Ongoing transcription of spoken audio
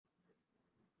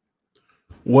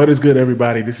What is good,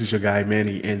 everybody? This is your guy,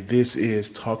 Manny, and this is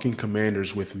Talking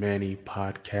Commanders with Manny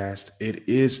podcast. It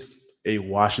is a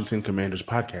Washington Commanders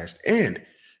podcast, and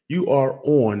you are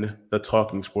on the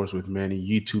Talking Sports with Manny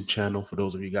YouTube channel for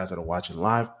those of you guys that are watching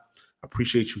live. I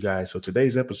appreciate you guys. So,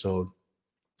 today's episode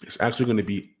is actually going to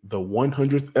be the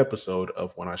 100th episode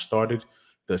of when I started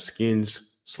the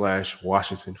Skins slash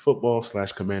Washington football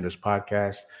slash Commanders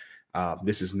podcast.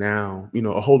 This is now,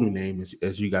 a whole new name,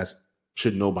 as you guys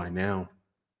should know by now.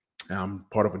 I'm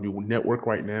part of a new network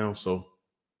right now, so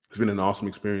it's been an awesome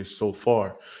experience so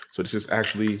far. So this is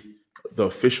actually the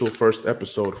official first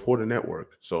episode for the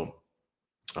network. So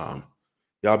um,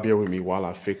 y'all bear with me while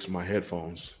I fix my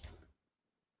headphones.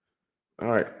 All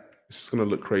right, this is gonna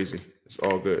look crazy. It's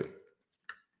all good.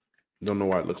 Don't know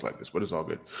why it looks like this, but it's all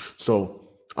good. So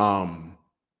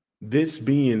this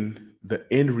being the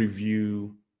end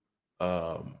review,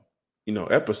 um,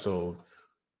 episode,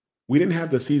 we didn't have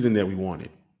the season that we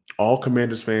wanted. All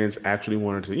Commanders fans actually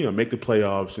wanted to, make the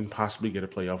playoffs and possibly get a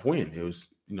playoff win. It was,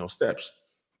 steps.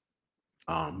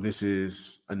 This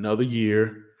is another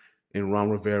year in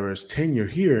Ron Rivera's tenure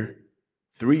here.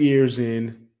 3 years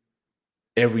in,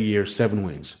 every year 7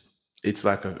 wins. It's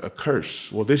like a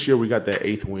curse. Well, this year we got that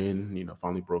eighth win.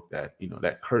 Finally broke that,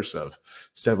 that curse of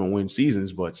 7 win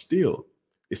seasons. But still,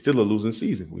 it's still a losing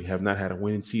season. We have not had a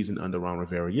winning season under Ron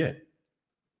Rivera yet.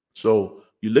 So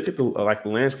you look at the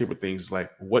landscape of things,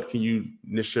 like what can you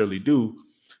necessarily do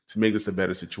to make this a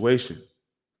better situation?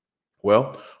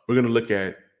 Well, we're going to look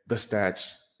at the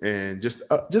stats and just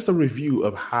a review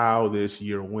of how this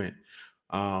year went.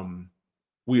 Um,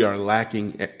 we are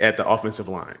lacking at the offensive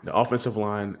line. The offensive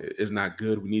line is not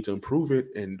good. We need to improve it.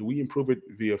 And do we improve it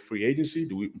via free agency?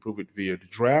 Do we improve it via the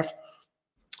draft?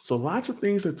 So lots of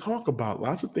things to talk about,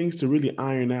 lots of things to really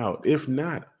iron out. If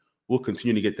not, we'll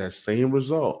continue to get that same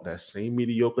result, that same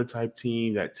mediocre type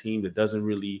team, that team that doesn't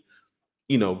really,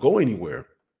 go anywhere.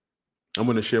 I'm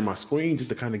going to share my screen just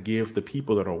to kind of give the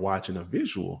people that are watching a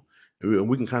visual, and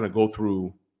we can kind of go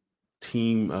through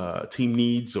team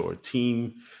needs or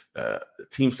team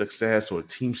success or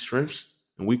team strengths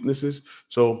and weaknesses.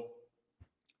 So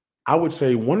I would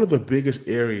say one of the biggest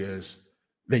areas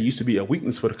that used to be a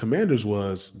weakness for the Commanders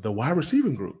was the wide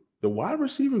receiving group. The wide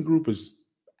receiving group is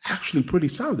actually pretty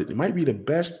solid. It might be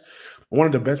one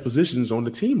of the best positions on the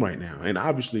team right now. And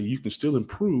obviously, you can still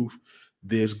improve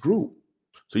this group.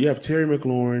 So you have Terry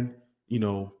McLaurin,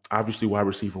 obviously wide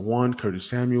receiver one, Curtis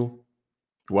Samuel,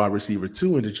 wide receiver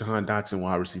two, and Jahan Dotson,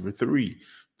 wide receiver three.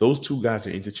 Those two guys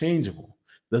are interchangeable.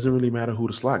 Doesn't really matter who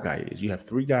the slot guy is. You have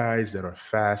three guys that are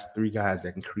fast, three guys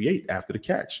that can create after the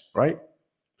catch, right?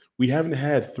 We haven't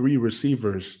had three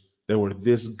receivers that were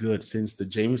this good since the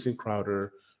Jamison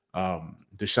Crowder,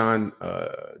 Deshaun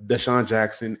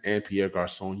Jackson, and Pierre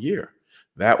Garcon year.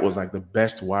 That was like the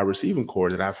best wide receiving core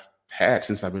that I've had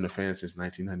since I've been a fan since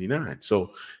 1999.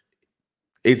 So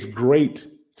it's great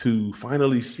to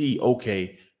finally see,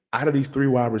 okay, out of these three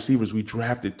wide receivers, we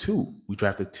drafted two. We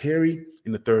drafted Terry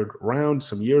in the third round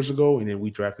some years ago, and then we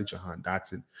drafted Jahan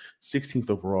Dotson 16th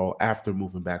overall after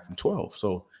moving back from 12.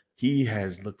 So he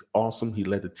has looked awesome. He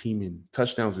led the team in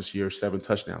touchdowns this year, 7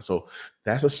 touchdowns. So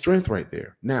that's a strength right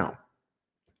there. Now,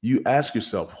 you ask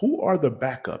yourself, who are the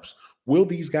backups? Will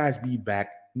these guys be back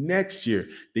next year?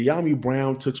 De'Ami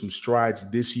Brown took some strides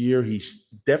this year. He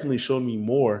definitely showed me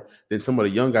more than some of the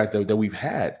young guys that we've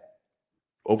had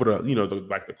over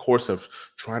the course of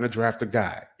trying to draft a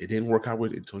guy. It didn't work out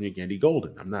with Antonio Gandy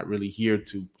Golden. I'm not really here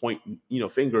to point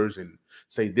fingers and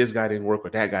say this guy didn't work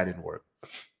or that guy didn't work.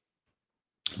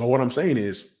 But what I'm saying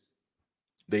is,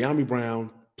 De'Ami Brown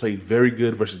played very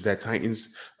good versus that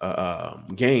Titans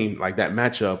game, like that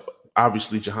matchup.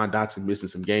 Obviously, Jahan Dotson missing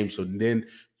some games, so then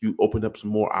you opened up some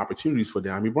more opportunities for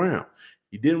De'Ami Brown.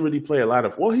 He didn't really play a lot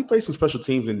of. Well, he played some special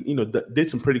teams and did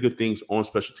some pretty good things on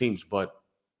special teams, but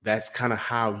that's kind of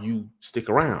how you stick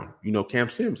around. Cam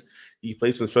Sims, he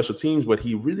played some special teams, but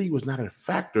he really was not a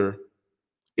factor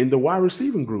in the wide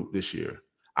receiving group this year.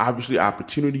 Obviously,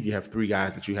 opportunity. You have three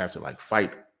guys that you have to like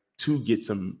fight to get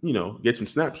some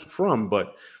snaps from.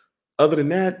 But other than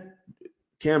that,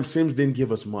 Cam Sims didn't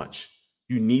give us much.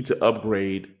 You need to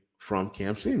upgrade from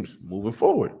Cam Sims moving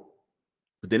forward.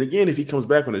 But then again, if he comes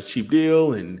back on a cheap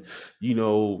deal and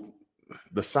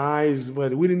the size,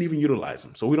 but we didn't even utilize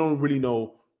him. So we don't really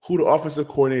know who the offensive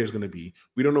coordinator is going to be.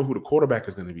 We don't know who the quarterback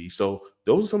is going to be. So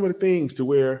those are some of the things to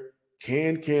where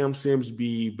can Cam Sims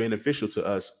be beneficial to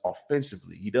us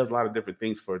offensively? He does a lot of different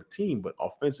things for the team, but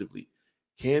offensively,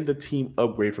 can the team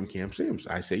upgrade from Cam Sims?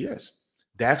 I say yes.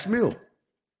 Dax Mill,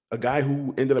 a guy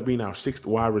who ended up being our sixth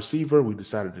wide receiver. We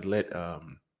decided to let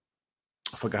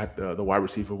I forgot the wide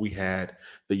receiver we had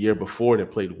the year before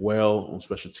that played well on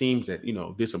special teams that,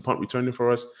 did some punt returning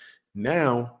for us.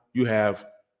 Now you have,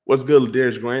 what's good,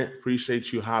 Ladarius Grant?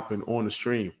 Appreciate you hopping on the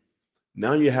stream.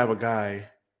 Now you have a guy,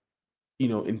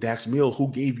 in Dax Mill who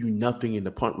gave you nothing in the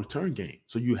punt return game.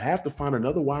 So you have to find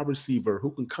another wide receiver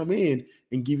who can come in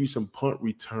and give you some punt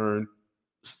return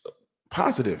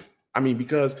positive. I mean,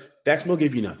 because Dax Mill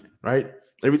gave you nothing, right?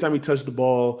 Every time he touched the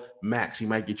ball, max, he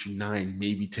might get you 9,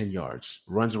 maybe 10 yards.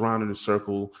 Runs around in a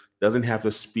circle, doesn't have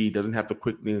the speed, doesn't have the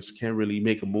quickness, can't really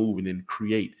make a move and then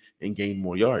create and gain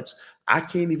more yards. I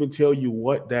can't even tell you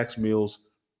what Dax Mills'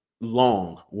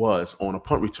 long was on a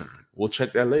punt return. We'll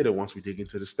check that later once we dig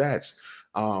into the stats.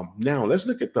 Now, let's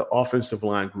look at the offensive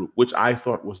line group, which I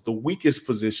thought was the weakest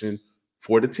position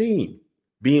for the team.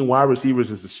 Being wide receivers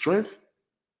is the strength.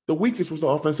 The weakest was the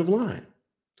offensive line.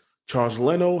 Charles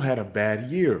Leno had a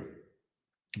bad year.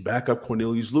 Backup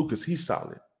Cornelius Lucas, he's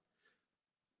solid.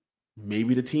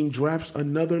 Maybe the team drafts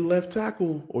another left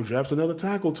tackle or drafts another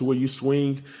tackle to where you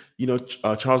swing,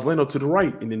 Charles Leno to the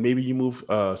right, and then maybe you move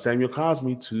Samuel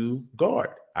Cosme to guard.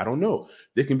 I don't know.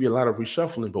 There can be a lot of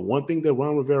reshuffling, but one thing that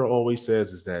Ron Rivera always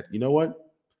says is that, you know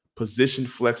what? Position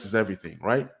flex is everything,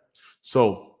 right?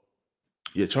 So,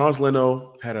 yeah, Charles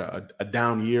Leno had a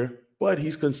down year, but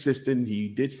he's consistent. He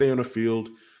did stay on the field.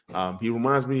 He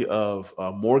reminds me of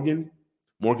Morgan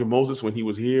Moses. When he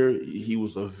was here, he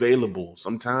was available.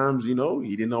 Sometimes, he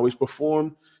didn't always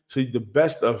perform to the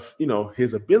best of,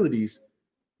 his abilities,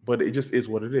 but it just is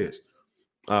what it is.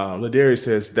 Ladarius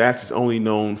says Dax is only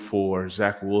known for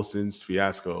Zach Wilson's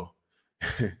fiasco.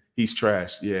 He's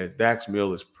trash. Yeah, Dax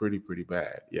Mill is pretty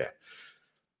bad. Yeah,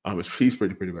 he's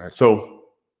pretty bad. So,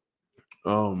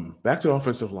 back to the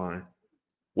offensive line.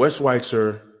 Wes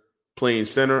Schweitzer playing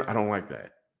center. I don't like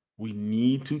that. We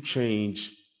need to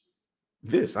change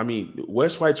this. I mean,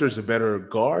 Wes Schweitzer is a better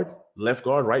guard, left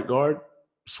guard, right guard,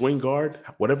 swing guard,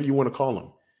 whatever you want to call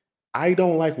him. I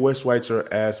don't like Wes Schweitzer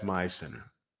as my center.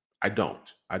 I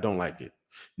don't like it.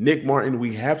 Nick Martin,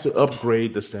 we have to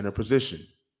upgrade the center position.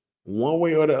 One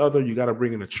way or the other, you got to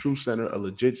bring in a true center, a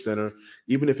legit center,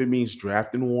 even if it means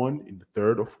drafting one in the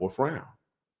 3rd or 4th round.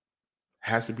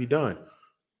 Has to be done.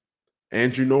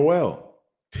 Andrew Noel,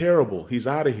 terrible. He's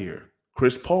out of here.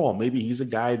 Chris Paul, maybe he's a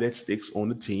guy that sticks on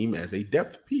the team as a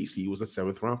depth piece. He was a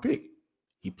 7th round pick.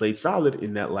 He played solid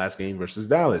in that last game versus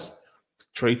Dallas.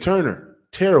 Trey Turner,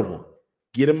 terrible.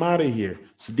 Get him out of here.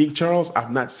 Sadiq Charles,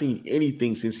 I've not seen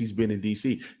anything since he's been in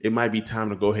DC. It might be time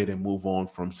to go ahead and move on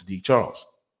from Sadiq Charles.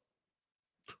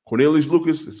 Cornelius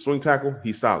Lucas is a swing tackle.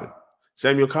 He's solid.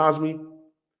 Samuel Cosme,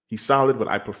 he's solid, but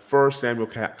I prefer Samuel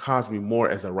Cosme more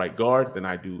as a right guard than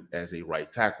I do as a right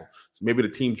tackle. So maybe the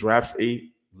team drafts a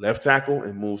left tackle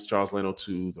and moves Charles Leno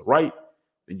to the right.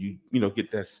 Then you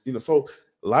get that. So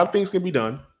a lot of things can be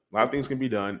done. A lot of things can be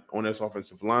done on this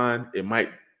offensive line. It might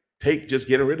take just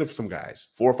getting rid of some guys,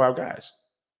 4 or 5 guys.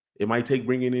 It might take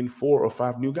bringing in 4 or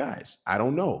 5 new guys. I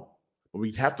don't know. But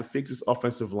we have to fix this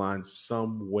offensive line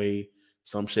some way,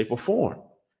 some shape or form.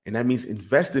 And that means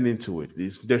investing into it.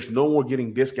 There's no more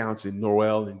getting discounts in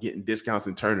Norwell and getting discounts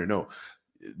in Turner. No,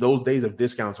 those days of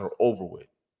discounts are over with.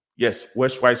 Yes,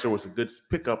 Wes Schweitzer was a good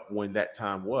pickup when that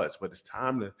time was, but it's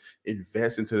time to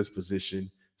invest into this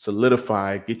position,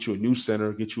 solidify, get you a new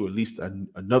center, get you at least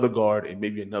another guard and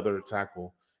maybe another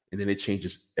tackle, and then it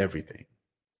changes everything.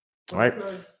 All right.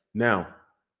 Okay. Now,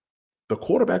 the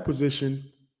quarterback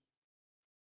position,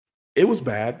 it was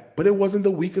bad, but it wasn't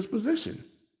the weakest position.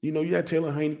 You had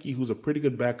Taylor Heinicke, who's a pretty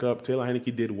good backup. Taylor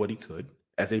Heinicke did what he could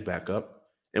as a backup,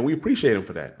 and we appreciate him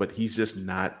for that, but he's just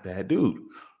not that dude.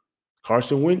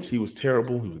 Carson Wentz, he was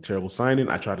terrible. He was a terrible signing.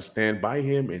 I tried to stand by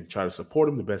him and try to support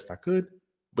him the best I could,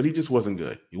 but he just wasn't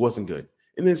good. He wasn't good.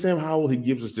 And then Sam Howell, he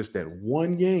gives us just that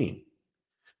one game.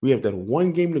 We have that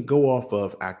one game to go off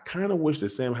of. I kind of wish that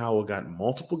Sam Howell got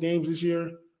multiple games this year,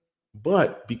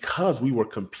 but because we were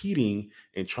competing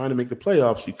and trying to make the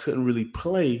playoffs, you couldn't really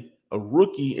play a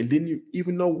rookie and didn't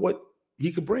even know what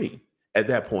he could bring at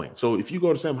that point. So if you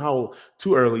go to Sam Howell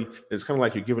too early, it's kind of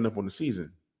like you're giving up on the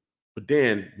season. But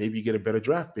then maybe you get a better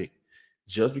draft pick.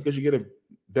 Just because you get a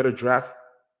better draft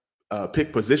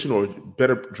pick position or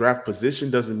better draft position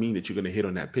doesn't mean that you're going to hit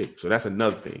on that pick. So that's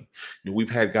another thing. We've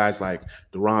had guys like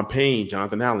Deron Payne,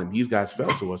 Jonathan Allen. These guys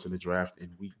fell to us in the draft,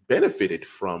 and we benefited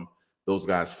from those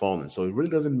guys falling. So it really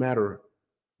doesn't matter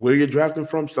where you're drafting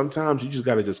from. Sometimes you just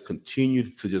got to just continue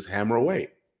to just hammer away.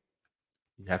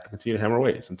 You have to continue to hammer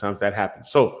away. Sometimes that happens.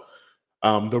 So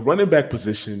the running back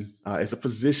position is a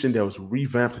position that was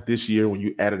revamped this year when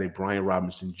you added a Brian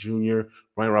Robinson Jr.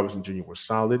 Brian Robinson Jr. was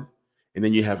solid. And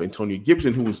then you have Antonio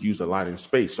Gibson, who was used a lot in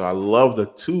space. So I love the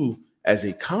two as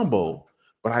a combo.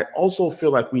 But I also feel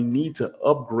like we need to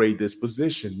upgrade this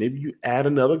position. Maybe you add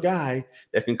another guy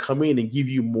that can come in and give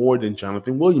you more than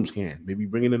Jonathan Williams can. Maybe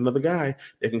bring in another guy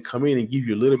that can come in and give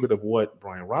you a little bit of what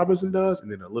Brian Robinson does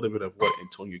and then a little bit of what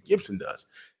Antonio Gibson does.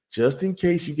 Just in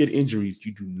case you get injuries,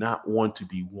 you do not want to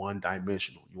be one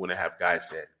dimensional. You want to have guys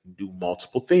that can do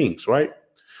multiple things, right?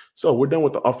 So we're done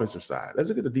with the offensive side. Let's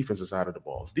look at the defensive side of the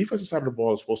ball. The defensive side of the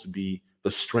ball is supposed to be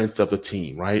the strength of the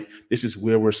team, right? This is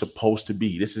where we're supposed to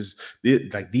be.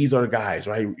 Like these are the guys,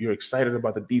 right? You're excited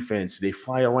about the defense. They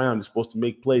fly around. They're supposed to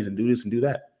make plays and do this and do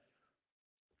that.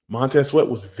 Montez Sweat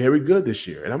was very good this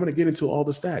year, and I'm going to get into all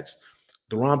the stats.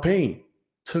 Deron Payne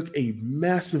took a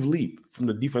massive leap from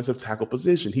the defensive tackle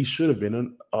position. He should have been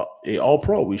an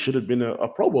All-Pro. He should have been a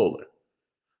Pro Bowler.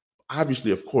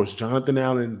 Obviously, of course, Jonathan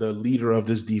Allen, the leader of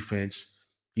this defense,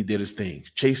 he did his thing.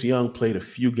 Chase Young played a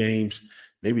few games.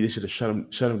 Maybe they should have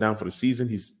shut him down for the season.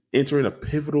 He's entering a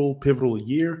pivotal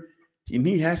year, and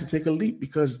he has to take a leap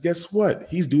because guess what?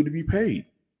 He's due to be paid.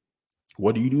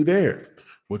 What do you do there?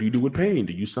 What do you do with Payne?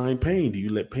 Do you sign Payne? Do you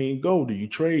let Payne go? Do you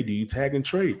trade? Do you tag and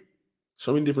trade?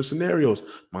 So many different scenarios.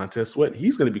 Montez Sweat,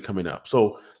 he's going to be coming up.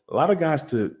 So a lot of guys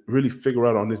to really figure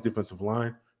out on this defensive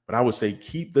line. But I would say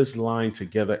keep this line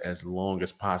together as long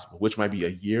as possible, which might be a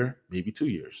year, maybe 2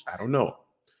 years. I don't know.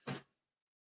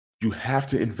 You have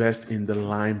to invest in the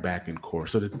linebacking core.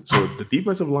 So the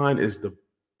defensive line is the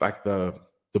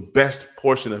best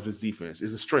portion of this defense,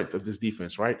 is the strength of this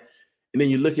defense, right? And then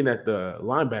you're looking at the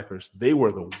linebackers, they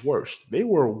were the worst. They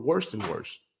were worse than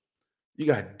worse. You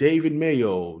got David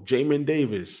Mayo, Jamin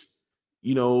Davis,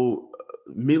 Milo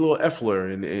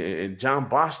Effler and John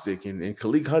Bostic and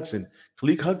Khaleke Hudson.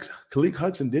 Khaleke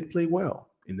Hudson did play well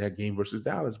in that game versus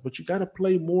Dallas, but you got to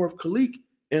play more of Khaleke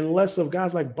and less of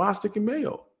guys like Bostic and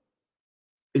Mayo.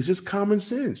 It's just common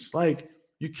sense. Like,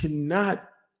 you cannot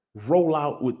roll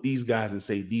out with these guys and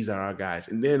say, these are our guys.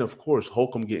 And then, of course,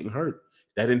 Holcomb getting hurt.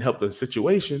 That didn't help the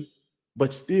situation,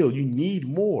 but still, you need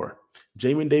more.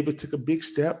 Jamin Davis took a big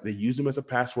step. They used him as a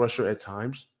pass rusher at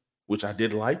times, which I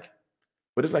did like.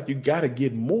 But it's like you got to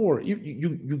get more.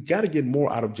 You got to get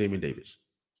more out of Jamin Davis.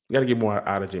 You got to get more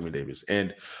out of Jamin Davis.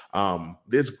 And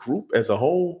this group as a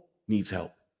whole needs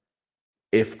help.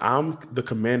 If I'm the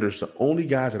Commanders, the only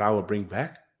guys that I would bring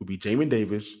back would be Jamin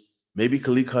Davis, maybe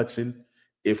Khaleke Hudson.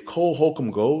 If Cole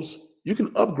Holcomb goes, you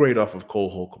can upgrade off of Cole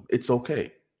Holcomb. It's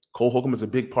okay. Cole Holcomb is a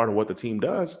big part of what the team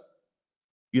does.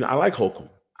 I like Holcomb.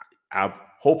 I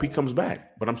hope he comes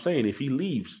back. But I'm saying if he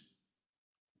leaves,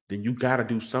 then you got to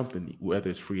do something, whether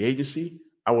it's free agency.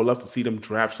 I would love to see them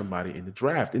draft somebody in the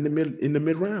draft in the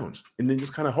mid rounds, and then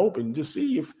just kind of hope and just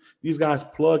see if these guys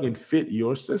plug and fit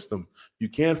your system. You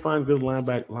can find good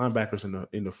linebackers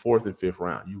in the fourth and fifth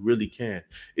round. You really can.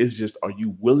 It's just, are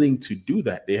you willing to do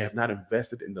that? They have not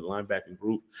invested in the linebacking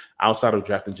group outside of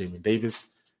drafting Jamin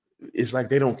Davis. It's like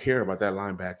they don't care about that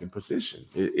linebacking position.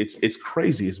 It's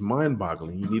crazy. It's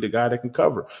mind-boggling. You need a guy that can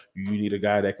cover. You need a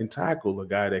guy that can tackle. A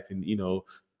guy that can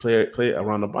play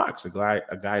around the box. A guy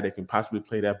that can possibly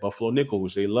play that Buffalo nickel,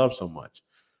 which they love so much.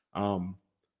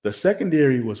 The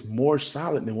secondary was more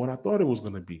solid than what I thought it was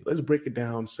going to be. Let's break it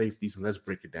down, safeties, and let's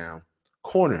break it down.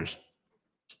 Corners.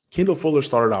 Kendall Fuller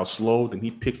started out slow, then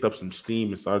he picked up some steam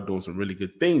and started doing some really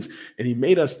good things. And he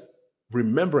made us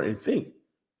remember and think,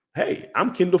 hey,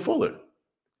 I'm Kendall Fuller.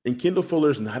 And Kendall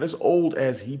Fuller's not as old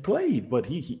as he played, but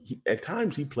he at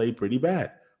times he played pretty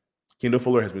bad. Kendall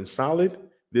Fuller has been solid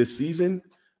this season,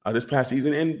 this past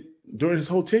season, and during his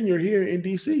whole tenure here in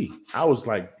DC. I was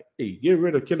like, hey, get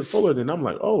rid of Kendall Fuller. Then I'm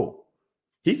like, oh,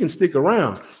 he can stick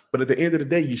around. But at the end of the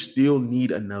day, you still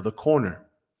need another corner.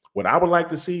 What I would like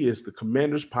to see is the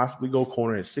Commanders possibly go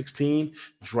corner at 16,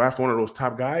 draft one of those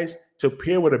top guys to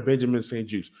pair with a Benjamin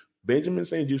St-Juste. Benjamin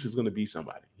St-Juste is going to be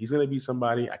somebody. He's going to be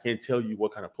somebody. I can't tell you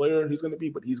what kind of player he's going to be,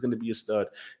 but he's going to be a stud.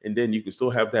 And then you can still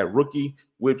have that rookie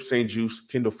with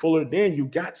St-Juste, Kendall Fuller. Then you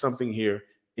got something here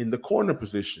in the corner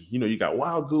position. You got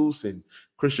Wild Goose and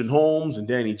Christian Holmes and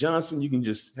Danny Johnson. You can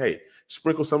just, hey,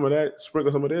 sprinkle some of that,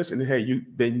 sprinkle some of this, and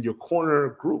then your corner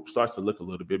group starts to look a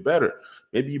little bit better.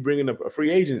 Maybe you bring in a free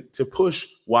agent to push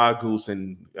Wild Goose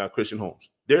and Christian Holmes.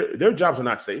 Their jobs are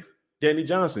not safe. Danny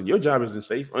Johnson, your job isn't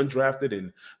safe, undrafted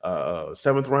and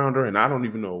seventh rounder, and I don't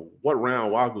even know what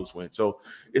round Wild Goose went. So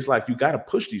it's like you got to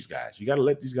push these guys. You got to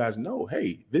let these guys know,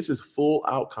 hey, this is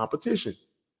full-out competition.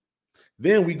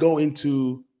 Then we go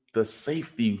into the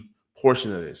safety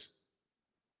portion of this.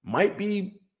 Might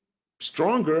be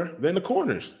stronger than the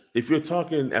corners. If you're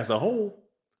talking as a whole,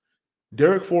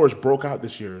 Derek Forrest broke out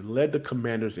this year, led the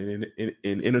Commanders in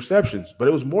interceptions, but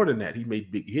it was more than that. He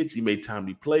made big hits. He made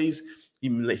timely plays. He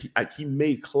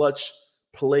made clutch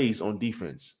plays on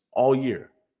defense all year.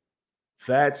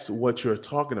 That's what you're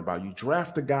talking about. You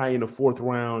draft a guy in the fourth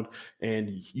round and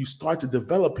you start to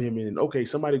develop him. And okay,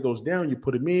 somebody goes down, you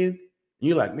put him in. And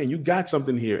you're like, man, you got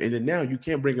something here. And then now you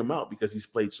can't bring him out because he's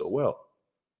played so well.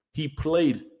 He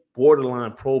played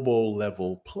borderline Pro Bowl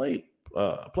level play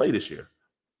this year.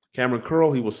 Cameron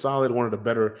Curl, he was solid, one of the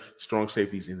better strong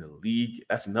safeties in the league.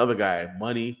 That's another guy.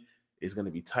 Money is going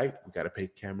to be tight. We got to pay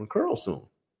Cameron Curl soon.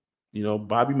 You know,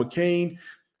 Bobby McCain,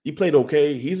 he played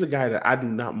okay. He's a guy that I do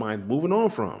not mind moving on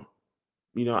from.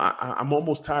 You know, I'm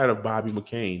almost tired of Bobby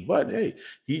McCain, but hey,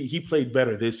 he played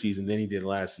better this season than he did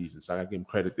last season, so I got to give him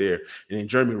credit there. And then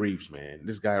Jeremy Reeves, man,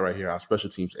 this guy right here, our special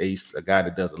teams ace, a guy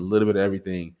that does a little bit of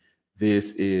everything.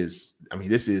 This is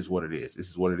what it is. This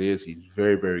is what it is. He's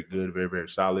very, very good, very, very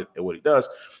solid at what he does.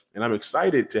 And I'm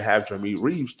excited to have Jeremy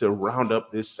Reeves to round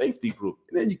up this safety group.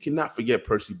 And then you cannot forget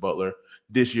Percy Butler,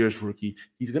 this year's rookie.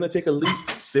 He's going to take a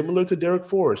leap similar to Derek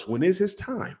Forrest. When is his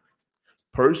time?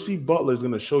 Percy Butler is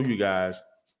going to show you guys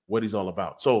what he's all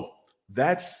about. So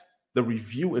that's the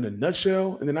review in a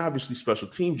nutshell. And then obviously special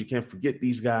teams. You can't forget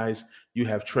these guys. You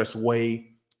have Tress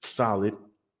Way, solid.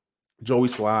 Joey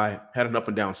Sly had an up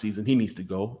and down season. He needs to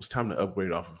go. It's time to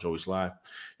upgrade off of Joey Sly.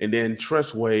 And then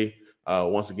Tress Way,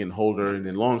 once again, holder. And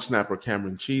then long snapper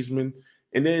Cameron Cheeseman.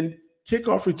 And then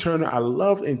kickoff returner. I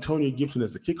love Antonio Gibson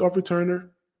as the kickoff returner.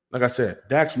 Like I said,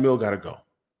 Dax Mill got to go.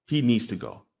 He needs to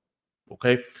go.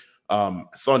 Okay.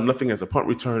 Saw nothing as a punt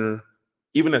returner,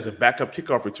 even as a backup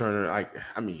kickoff returner.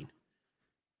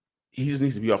 He just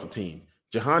needs to be off the team.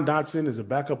 Jahan Dotson is a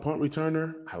backup punt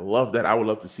returner. I love that. I would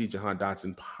love to see Jahan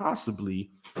Dotson possibly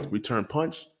return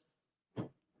punts.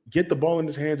 Get the ball in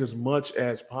his hands as much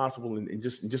as possible and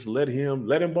just let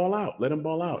him ball out. Let him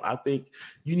ball out. I think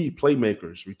you need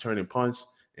playmakers returning punts.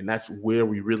 And that's where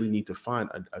we really need to find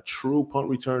a true punt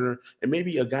returner and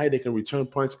maybe a guy that can return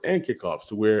punts and kickoffs,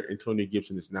 to where Antonio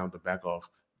Gibson is now the backup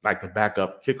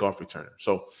kickoff returner.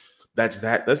 So that's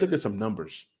that. Let's look at some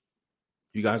numbers.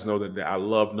 You guys know that I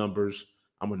love numbers.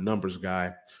 I'm a numbers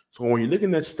guy. So when you're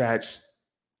looking at stats,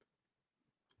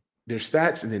 there's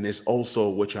stats, and then there's also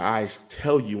what your eyes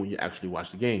tell you when you actually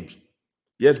watch the games.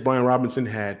 Yes, Brian Robinson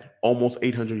had almost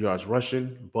 800 yards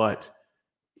rushing, but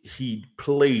he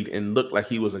played and looked like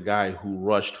he was a guy who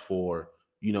rushed for,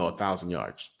 1,000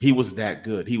 yards. He was that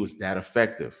good. He was that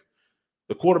effective.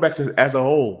 The quarterbacks as a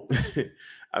whole,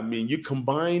 you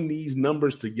combine these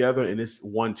numbers together and it's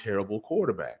one terrible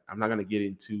quarterback. I'm not going to get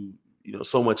into,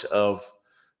 so much of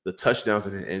the touchdowns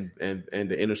and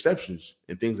the interceptions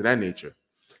and things of that nature.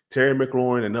 Terry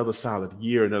McLaurin, another solid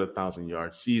year, another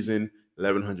 1,000-yard season,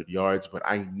 1,100 yards, but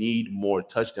I need more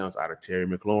touchdowns out of Terry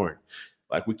McLaurin.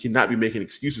 Like, we cannot be making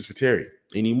excuses for Terry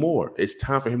anymore. It's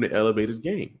time for him to elevate his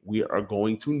game. We are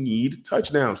going to need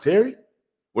touchdowns, Terry.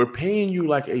 We're paying you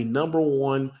like a number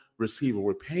one receiver.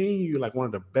 We're paying you like one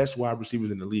of the best wide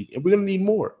receivers in the league, and we're going to need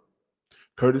more.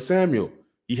 Curtis Samuel,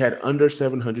 he had under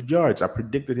 700 yards. I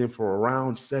predicted him for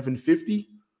around 750.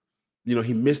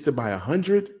 He missed it by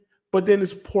 100, but then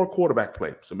it's poor quarterback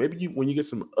play. So maybe when you get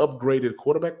some upgraded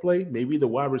quarterback play, maybe the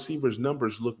wide receivers'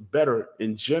 numbers look better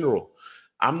in general.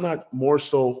 I'm not more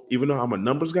so, even though I'm a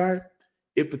numbers guy,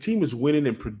 if the team is winning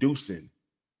and producing,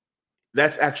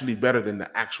 that's actually better than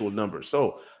the actual numbers.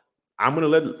 So I'm gonna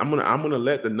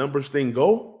let the numbers thing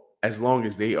go as long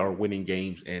as they are winning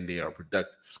games and they are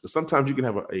productive. Because sometimes you can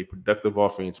have a productive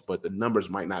offense, but the numbers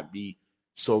might not be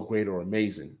so great or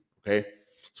amazing. Okay.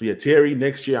 So yeah, Terry,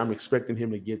 next year I'm expecting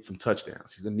him to get some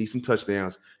touchdowns. He's gonna need some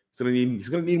touchdowns. He's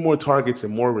gonna need more targets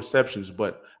and more receptions.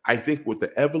 But I think with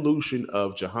the evolution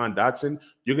of Jahan Dotson,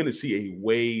 you're gonna see a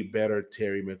way better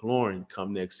Terry McLaurin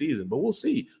come next season. But we'll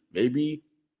see. Maybe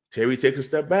Terry takes a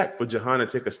step back for Jahan to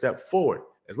take a step forward.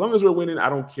 As long as we're winning, I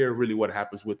don't care really what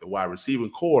happens with the wide receiving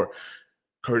core.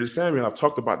 Curtis Samuel, I've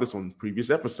talked about this on previous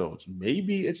episodes.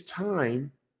 Maybe it's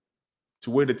time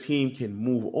to where the team can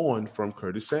move on from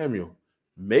Curtis Samuel.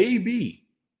 Maybe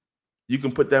you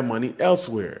can put that money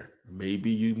elsewhere.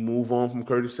 Maybe you move on from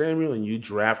Curtis Samuel and you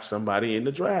draft somebody in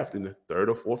the draft in the third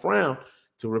or fourth round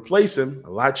to replace him. A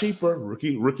lot cheaper,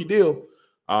 rookie deal.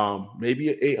 Maybe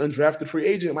a undrafted free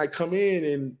agent might come in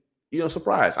and,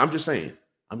 surprise. I'm just saying,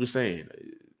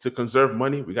 to conserve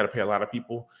money, we got to pay a lot of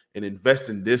people and invest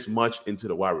in this much into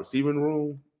the wide receiving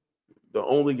room. The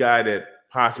only guy that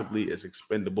possibly is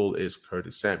expendable is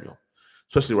Curtis Samuel,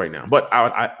 especially right now. But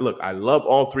I love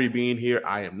all three being here.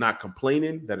 I am not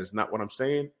complaining. That is not what I'm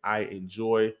saying. I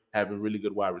enjoy having really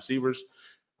good wide receivers.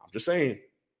 I'm just saying,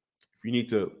 if you need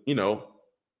to,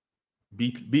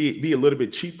 be a little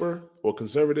bit cheaper or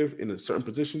conservative in a certain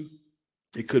position,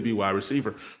 it could be wide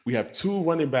receiver. We have two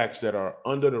running backs that are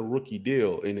under the rookie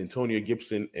deal in Antonio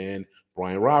Gibson and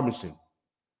Brian Robinson.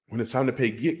 When it's time to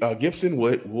pay Gibson,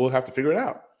 we'll have to figure it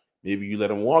out. Maybe you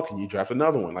let him walk and you draft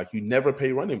another one. Like, you never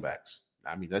pay running backs.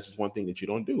 I mean, that's just one thing that you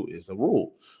don't do. It's a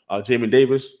rule. Jamin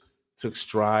Davis took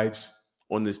strides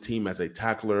on this team as a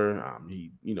tackler.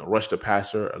 He, rushed the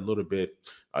passer a little bit.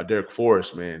 Derek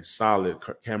Forrest, man, solid.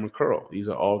 Cameron Curl. These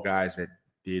are all guys that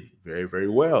did very, very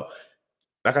well.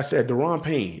 Like I said, Daron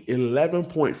Payne,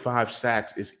 11.5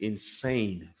 sacks is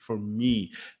insane for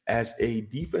me as a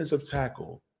defensive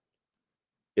tackle.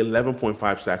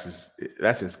 11.5 sacks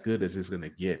that's as good as it's going to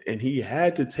get. And he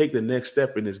had to take the next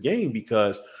step in this game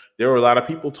because there were a lot of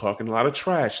people talking a lot of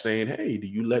trash saying, hey, do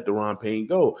you let Daron Payne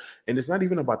go? And it's not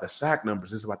even about the sack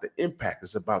numbers. It's about the impact.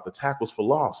 It's about the tackles for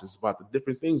loss. It's about the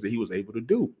different things that he was able to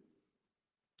do.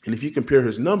 And if you compare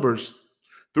his numbers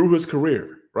through his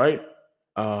career, right?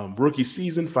 Rookie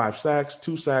season, 5 sacks,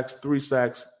 2 sacks, 3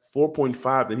 sacks,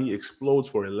 4.5. Then he explodes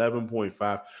for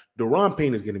 11.5. Daron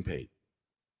Payne is getting paid.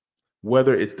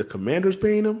 Whether it's the Commanders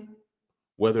paying him,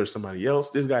 whether it's somebody else,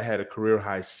 this guy had a career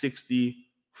high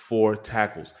 64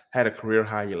 tackles, had a career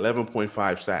high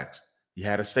 11.5 sacks. He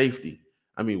had a safety.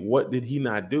 I mean, what did he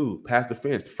not do? Pass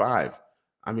defense, 5.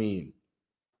 I mean,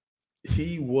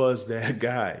 he was that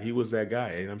guy. He was that guy.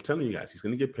 And I'm telling you guys, he's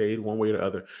going to get paid one way or the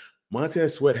other.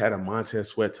 Montez Sweat had a Montez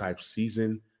Sweat type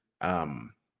season.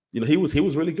 He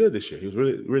was really good this year. He was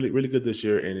really, really, really good this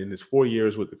year. And in his 4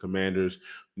 years with the Commanders,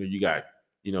 you got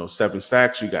 7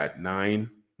 sacks, you got 9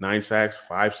 sacks,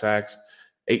 5 sacks,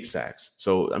 8 sacks.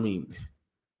 So, I mean,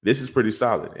 this is pretty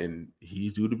solid, and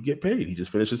he's due to get paid. He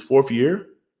just finished his 4th year.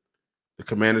 The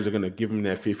Commanders are going to give him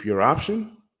that 5th-year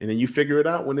option, and then you figure it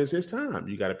out when it's his time.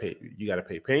 You got to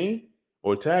pay Payne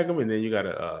or tag him, and then you got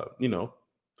to,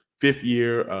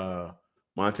 5th-year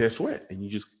Montez Sweat, and you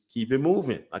just keep it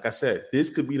moving. Like I said, this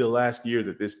could be the last year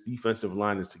that this defensive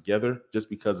line is together just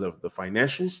because of the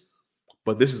financials.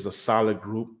 But this is a solid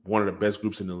group, one of the best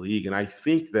groups in the league. And I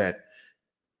think that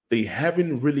they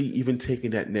haven't really even taken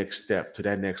that next step to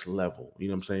that next level. You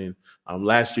know what I'm saying?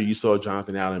 Last year, you saw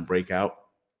Jonathan Allen break out.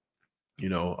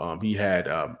 He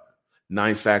had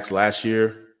 9 sacks last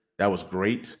year. That was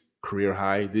great. Career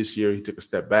high. This year, he took a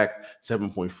step back,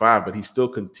 7.5, but he still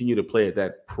continued to play at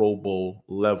that Pro Bowl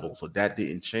level. So that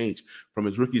didn't change. From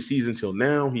his rookie season till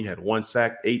now, he had 1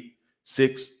 sack, 8,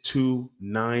 6, 2,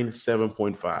 9,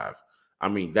 7.5. I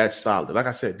mean, that's solid. Like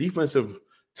I said, defensive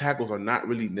tackles are not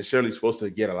really necessarily supposed to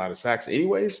get a lot of sacks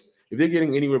anyways. If they're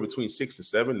getting anywhere between 6 to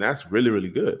 7, that's really, really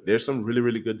good. There's some really,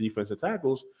 really good defensive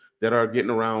tackles that are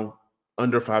getting around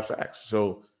under 5 sacks.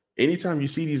 So anytime you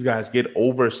see these guys get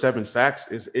over 7 sacks,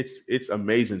 it's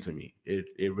amazing to me.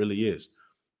 It really is.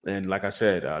 And like I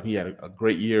said, he had a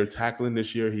great year tackling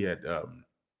this year. He had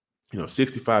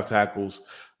 65 tackles,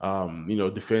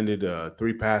 defended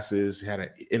 3 passes, had an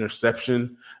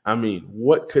interception. I mean,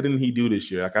 what couldn't he do this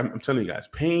year? Like I'm telling you guys,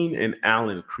 Payne and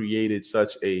Allen created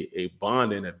such a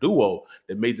bond and a duo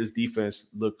that made this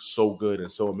defense look so good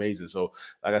and so amazing. So,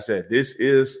 like I said, this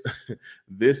is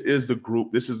the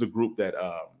group. This is the group that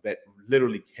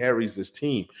literally carries this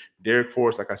team. Derek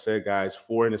Forrest, like I said, guys,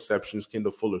 4 interceptions.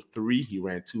 Kendall Fuller, 3. He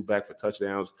ran 2 back for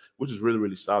touchdowns, which is really,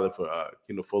 really solid for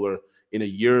Kendall Fuller in a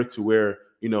year to where,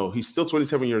 he's still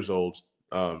 27 years old,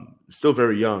 still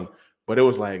very young. But it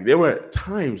was like there were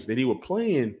times that he was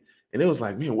playing and it was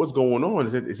like, man, what's going on?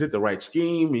 Is it the right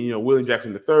scheme? And, William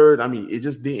Jackson III, I mean, it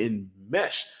just didn't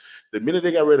mesh. The minute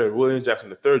they got rid of William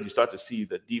Jackson III, you start to see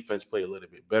the defense play a little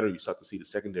bit better. You start to see the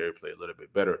secondary play a little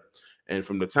bit better. And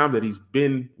from the time that he's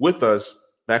been with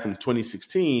us back in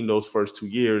 2016, those first 2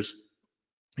 years,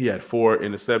 he had 4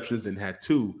 interceptions and had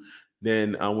 2.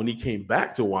 Then when he came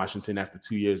back to Washington after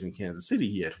 2 years in Kansas City,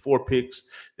 he had 4 picks.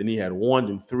 Then he had 1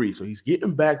 and 3. So he's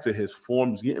getting back to his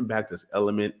form. He's getting back to his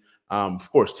element. Of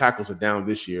course, tackles are down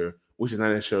this year, which is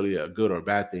not necessarily a good or a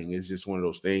bad thing. It's just one of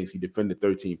those things. He defended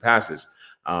 13 passes,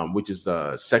 which is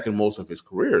the second most of his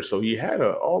career. So he had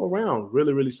an all-around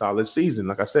really, really solid season.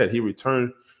 Like I said, he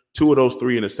returned 2 of those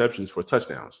 3 interceptions for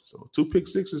touchdowns. So 2 pick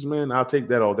sixes, man, I'll take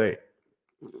that all day.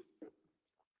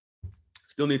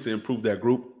 Still need to improve that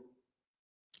group.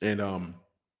 And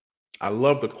I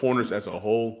love the corners as a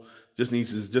whole. Just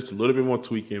needs just a little bit more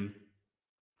tweaking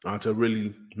to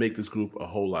really make this group a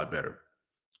whole lot better.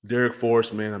 Derek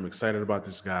Forrest, man, I'm excited about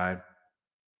this guy.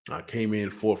 Came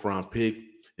in 4th-round pick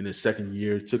in his 2nd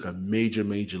year, took a major,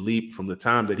 major leap from the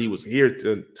time that he was here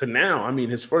to now. I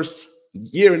mean, his first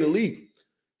year in the league,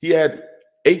 he had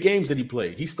 8 games that he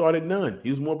played. He started none. He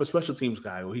was more of a special teams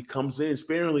guy where he comes in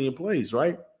sparingly and plays,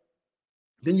 right?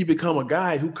 Then you become a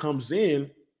guy who comes in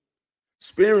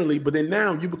sparingly, but then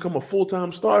now you become a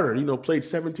full-time starter. Played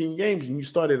 17 games and you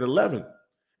started 11.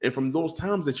 And from those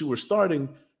times that you were starting,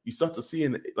 you start to see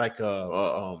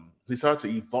He started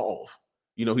to evolve.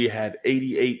 He had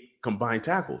 88 combined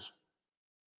tackles.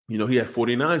 He had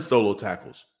 49 solo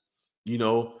tackles. He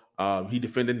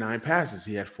defended 9 passes.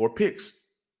 He had 4 picks.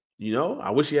 I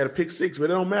wish he had a pick 6, but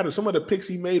it don't matter. Some of the picks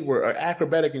he made were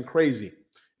acrobatic and crazy.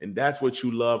 And that's what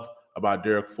you love about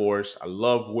Darrick Forrest. I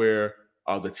love where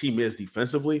the team is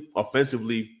defensively.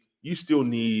 Offensively, you still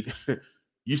need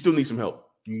some help.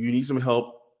 You need some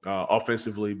help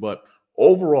offensively, but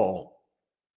overall,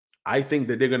 I think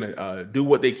that they're going to do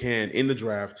what they can in the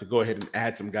draft to go ahead and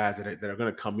add some guys that are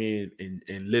going to come in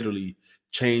and literally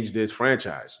change this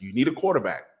franchise. You need a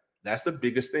quarterback. That's the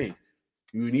biggest thing.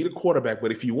 You need a quarterback.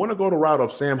 But if you want to go the route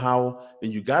of Sam Howell,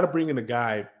 then you got to bring in a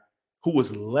guy who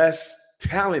was less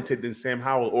talented than Sam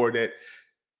Howell, or that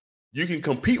you can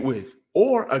compete with,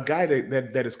 or a guy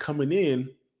that is coming in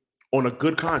on a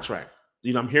good contract.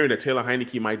 I'm hearing that Taylor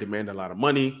Heinicke might demand a lot of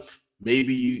money.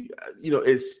 Maybe,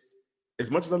 it's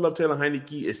as much as I love Taylor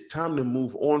Heinicke, it's time to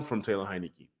move on from Taylor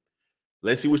Heinicke.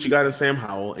 Let's see what you got in Sam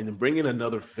Howell, and then bring in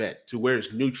another vet to where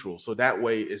it's neutral. So that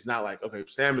way it's not like, okay, if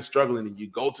Sam is struggling and you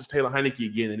go to Taylor Heinicke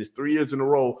again, and it's 3 years in a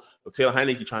row of Taylor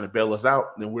Heinicke trying to bail us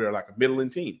out, and then we're like a middling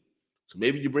team. So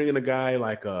maybe you bring in a guy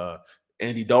like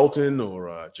Andy Dalton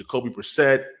or Jacoby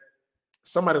Brissett,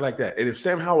 somebody like that. And if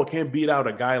Sam Howell can't beat out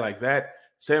a guy like that,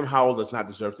 Sam Howell does not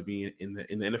deserve to be in the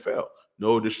NFL.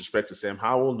 No disrespect to Sam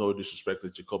Howell, no disrespect to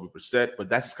Jacoby Brissett, but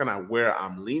that's kind of where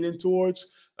I'm leaning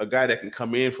towards. A guy that can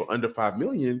come in for under $5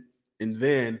 million and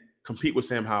then compete with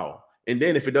Sam Howell. And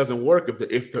then if it doesn't work,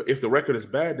 if the record is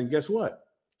bad, then guess what?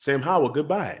 Sam Howell,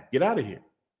 goodbye. Get out of here.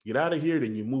 Get out of here.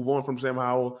 Then you move on from Sam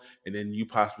Howell, and then you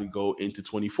possibly go into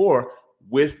 24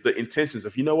 with the intentions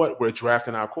of, we're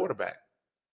drafting our quarterback.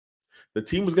 The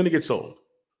team is going to get sold.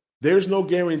 There's no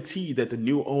guarantee that the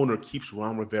new owner keeps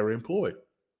Ron Rivera employed.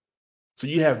 So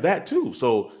you have that too.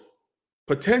 So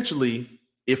potentially,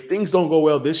 if things don't go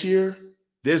well this year,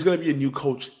 there's going to be a new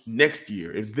coach next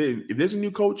year. If there's a new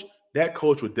coach, that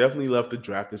coach would definitely love to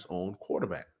draft his own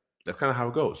quarterback. That's kind of how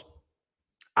it goes.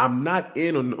 I'm not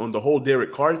in on the whole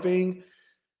Derek Carr thing.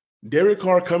 Derek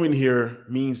Carr coming here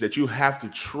means that you have to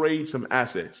trade some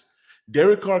assets.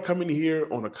 Derek Carr coming here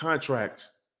on a contract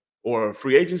or a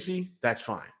free agency, that's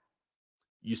fine.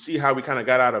 You see how we kind of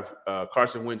got out of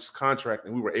Carson Wentz's contract,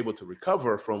 and we were able to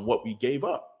recover from what we gave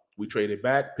up. We traded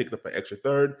back, picked up an extra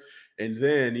third, and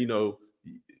then,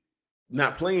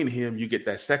 not playing him, you get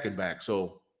that second back.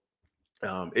 So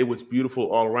it was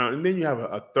beautiful all around. And then you have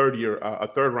a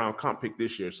third round comp pick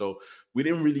this year. So we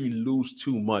didn't really lose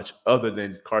too much other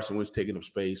than Carson Wentz taking up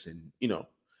space. And,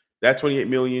 that $28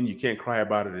 million, you can't cry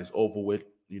about it. It's over with.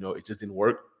 It just didn't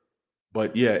work.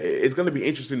 But yeah, it's going to be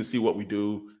interesting to see what we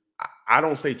do. I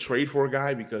don't say trade for a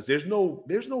guy because there's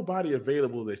nobody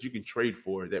available that you can trade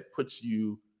for that puts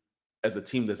you as a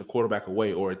team that's a quarterback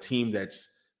away, or a team that's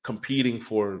competing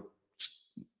for,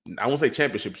 I won't say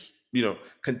championships,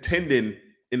 contending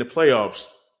in the playoffs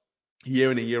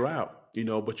year in and year out,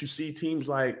 but you see teams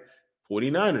like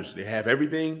 49ers, they have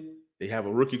everything. They have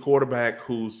a rookie quarterback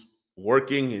who's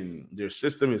working, and their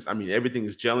system is, everything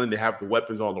is gelling. They have the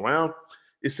weapons all around.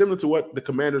 It's similar to what the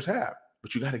Commanders have,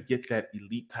 but you got to get that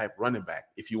elite type running back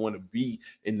if you want to be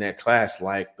in that class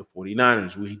like the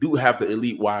 49ers. We do have the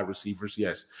elite wide receivers,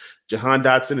 yes. Jahan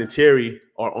Dotson and Terry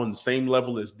are on the same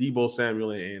level as Deebo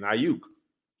Samuel and Ayuk.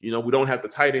 We don't have the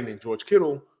tight end and George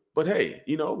Kittle, but hey,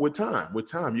 with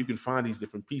time, you can find these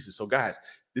different pieces. So guys,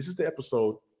 this is the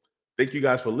episode. Thank you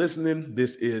guys for listening.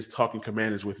 This is Talking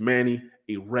Commanders with Manny,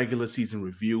 a regular season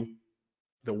review,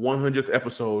 the 100th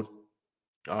episode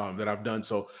that I've done.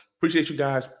 So appreciate you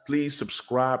guys. Please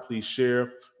subscribe, please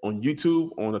share on YouTube,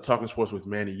 on the Talking Sports with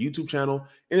Manny YouTube channel.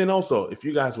 And then also, if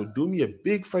you guys would do me a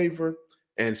big favor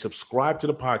and subscribe to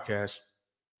the podcast,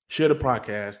 share the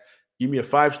podcast, give me a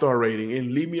 5-star rating,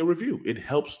 and leave me a review. It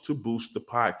helps to boost the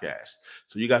podcast.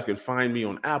 So you guys can find me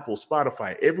on Apple,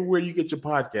 Spotify, everywhere you get your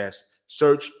podcast.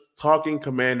 Search Talking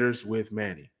Commanders with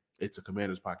Manny. It's a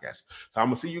Commanders podcast. So I'm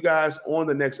going to see you guys on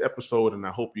the next episode, and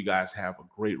I hope you guys have a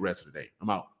great rest of the day.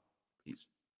 I'm out. Peace.